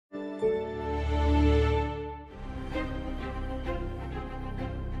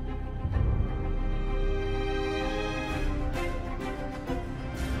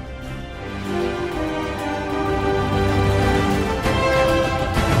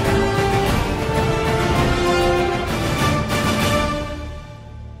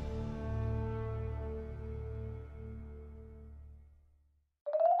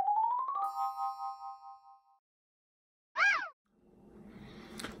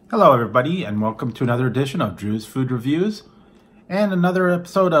Hello everybody, and welcome to another edition of Drew's Food Reviews and another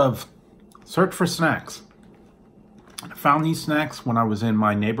episode of Search for Snacks. I found these snacks when I was in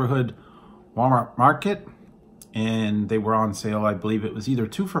my neighborhood Walmart market, and they were on sale. I believe it was either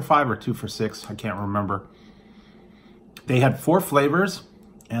 2 for $5 or 2 for $6. I can't remember. They had 4 flavors,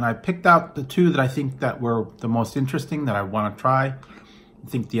 and I picked out the 2 that I think that were the most interesting that I want to try. I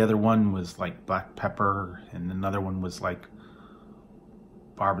think the other one was like black pepper, and another one was like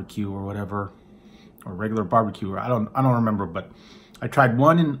barbecue or whatever, or regular barbecue. I don't remember, but I tried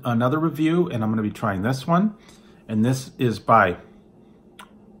one in another review, and I'm going to be trying this one. And this is by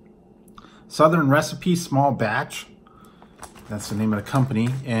Southern Recipe Small Batch. That's the name of the company,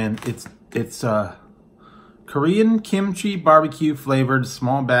 and it's Korean kimchi barbecue flavored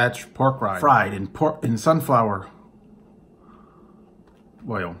small batch pork rind fried in sunflower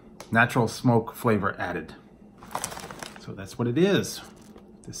oil, natural smoke flavor added. So that's what it is.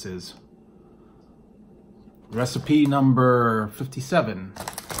 This is recipe number 57.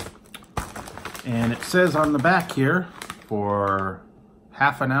 And it says on the back here, for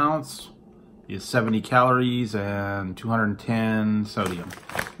half an ounce is 70 calories and 210 sodium.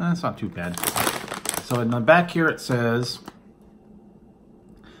 That's not too bad. So in the back here it says,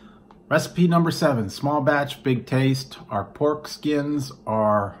 recipe number 7, small batch, big taste. Our pork skins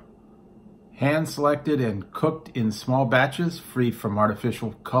are hand-selected and cooked in small batches, free from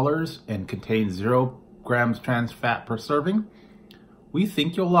artificial colors, and contain 0 grams trans fat per serving. We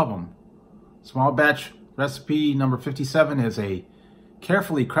think you'll love them. Small batch recipe number 57 is a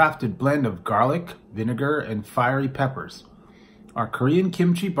carefully crafted blend of garlic, vinegar, and fiery peppers. Our Korean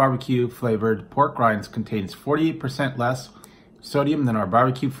kimchi barbecue flavored pork rinds contains 48% less sodium than our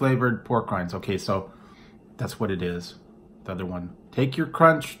barbecue flavored pork rinds. Okay, so that's what it is. The other one. Take your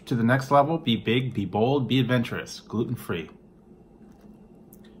crunch to the next level. Be big, be bold, be adventurous. Gluten-free.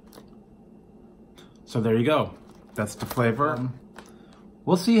 So there you go. That's the flavor.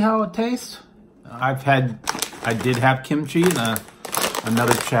 We'll see how it tastes. I did have kimchi in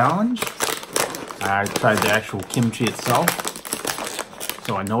another challenge. I tried the actual kimchi itself,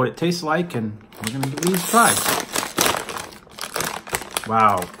 so I know what it tastes like, and we're gonna give these a try.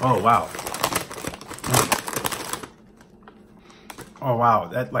 Wow! Oh wow! Oh wow!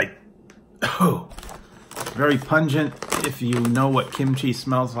 That very pungent. If you know what kimchi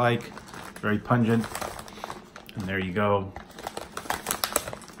smells like, very pungent. And there you go.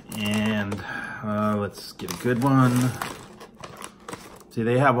 And let's get a good one. See,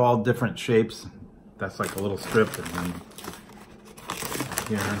 they have all different shapes. That's like a little strip, and then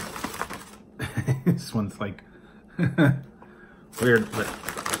here, this one's like weird, but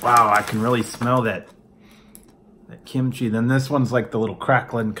wow, I can really smell that kimchi. Then this one's like the little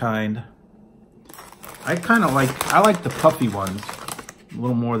crackling kind. I like the puffy ones a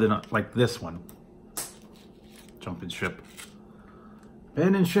little more than like this one. Jumping ship.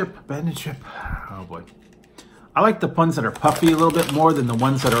 Abandon ship, abandon ship. Oh boy. I like the ones that are puffy a little bit more than the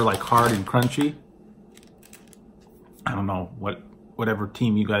ones that are like hard and crunchy. I don't know whatever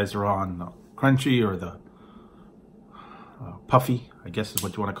team you guys are on, the crunchy or the puffy, I guess is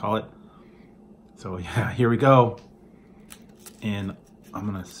what you want to call it. So yeah, here we go. And I'm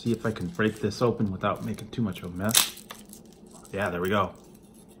gonna see if I can break this open without making too much of a mess. Yeah, there we go.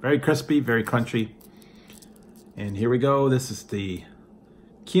 Very crispy, very crunchy. And here we go. This is the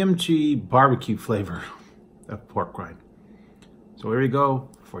kimchi barbecue flavor of pork rind. So here we go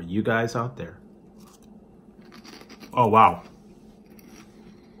for you guys out there. Oh wow.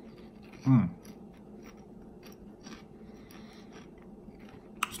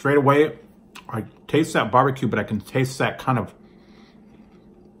 Straight away, I taste that barbecue, but I can taste that kind of,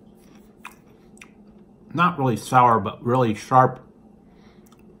 not really sour, but really sharp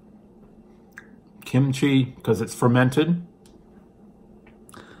kimchi, because it's fermented.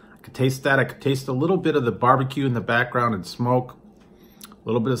 I could taste that. I could taste a little bit of the barbecue in the background and smoke. A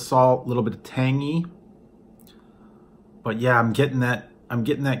little bit of salt, a little bit of tangy. But yeah, I'm getting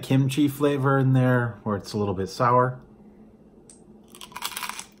that kimchi flavor in there where it's a little bit sour.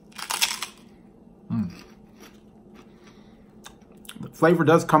 The flavor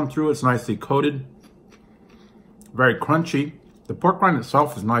does come through. It's nicely coated. Very crunchy. The pork rind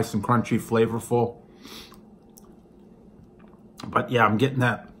itself is nice and crunchy, flavorful. But yeah, I'm getting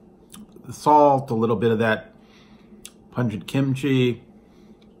the salt, a little bit of that pungent kimchi,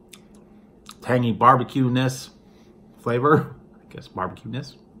 tangy barbecue-ness flavor. I guess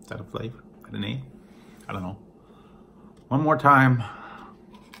barbecue-ness. Is that a flavor? Is that a name? I don't know. One more time.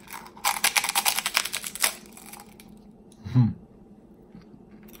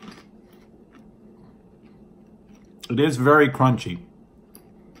 It is very crunchy.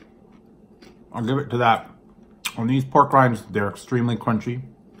 I'll give it to that. On these pork rinds, they're extremely crunchy.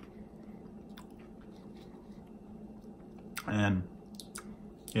 And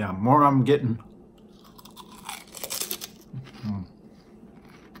yeah, more I'm getting.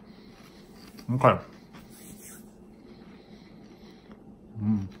 Okay.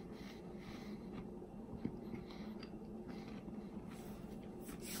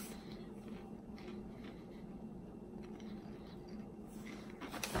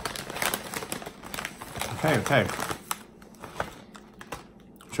 Okay.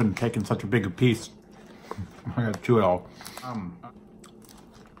 Shouldn't have taken such a big a piece. I gotta chew it all.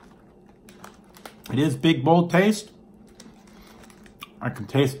 It is big, bold taste. I can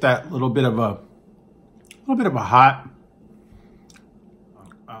taste that little bit of a hot.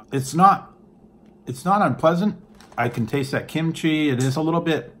 It's not unpleasant. I can taste that kimchi. It is a little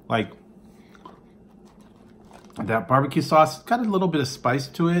bit like that barbecue sauce. It's got a little bit of spice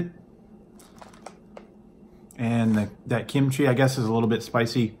to it. And that kimchi, I guess, is a little bit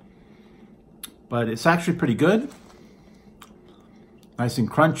spicy. But it's actually pretty good. Nice and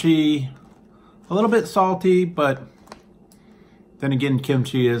crunchy. A little bit salty, but then again,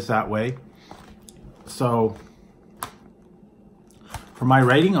 kimchi is that way. So, for my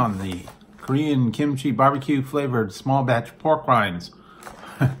rating on the Korean kimchi barbecue flavored small batch pork rinds,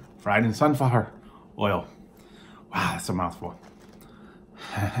 fried in sunflower oil. Wow, that's a mouthful.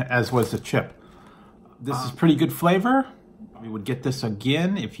 As was the chip. This is pretty good flavor. We would get this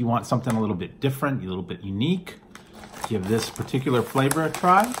again if you want something a little bit different, a little bit unique. Give this particular flavor a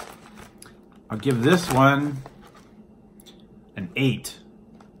try. I'll give this one an 8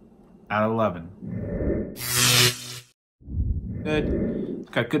 out of 11. Good. It's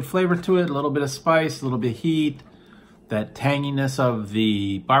got good flavor to it, a little bit of spice, a little bit of heat, that tanginess of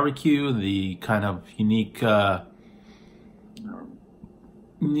the barbecue, the kind of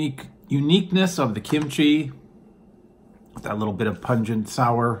uniqueness of the kimchi, that little bit of pungent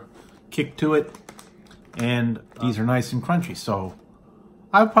sour kick to it. And these are nice and crunchy, so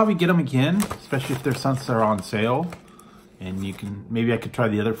I would probably get them again, especially if since they're on sale. And you can, maybe I could try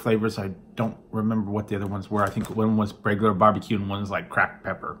the other flavors. I don't remember what the other ones were. I think one was regular barbecue and one was like cracked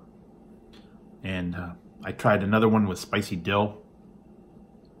pepper. And I tried another one with spicy dill.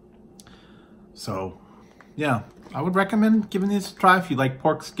 So yeah, I would recommend giving these a try if you like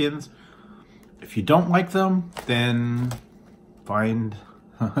pork skins. If you don't like them, then find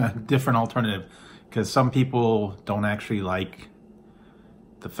a different alternative, because some people don't actually like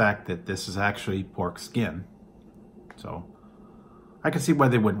the fact that this is actually pork skin. So I can see why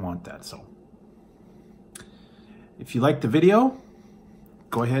they wouldn't want that. So if you liked the video,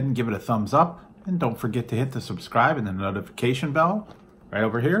 go ahead and give it a thumbs up, and don't forget to hit the subscribe and the notification bell right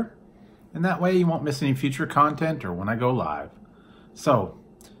over here. And that way you won't miss any future content or when I go live. So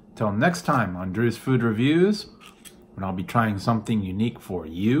till next time on Drew's Food Reviews, when I'll be trying something unique for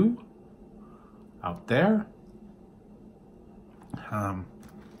you out there. I'm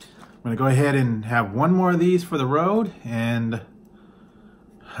going to go ahead and have one more of these for the road, and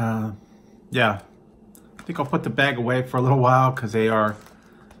yeah, I think I'll put the bag away for a little while because they are,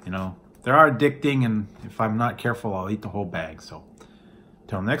 they are addicting, and if I'm not careful, I'll eat the whole bag. So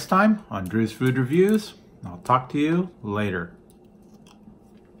till next time on Drew's Food Reviews, I'll talk to you later.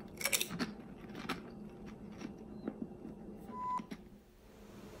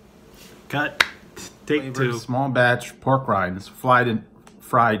 Cut. Take two. Small batch pork rinds, fried.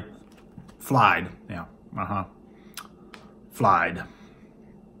 Yeah. Fried.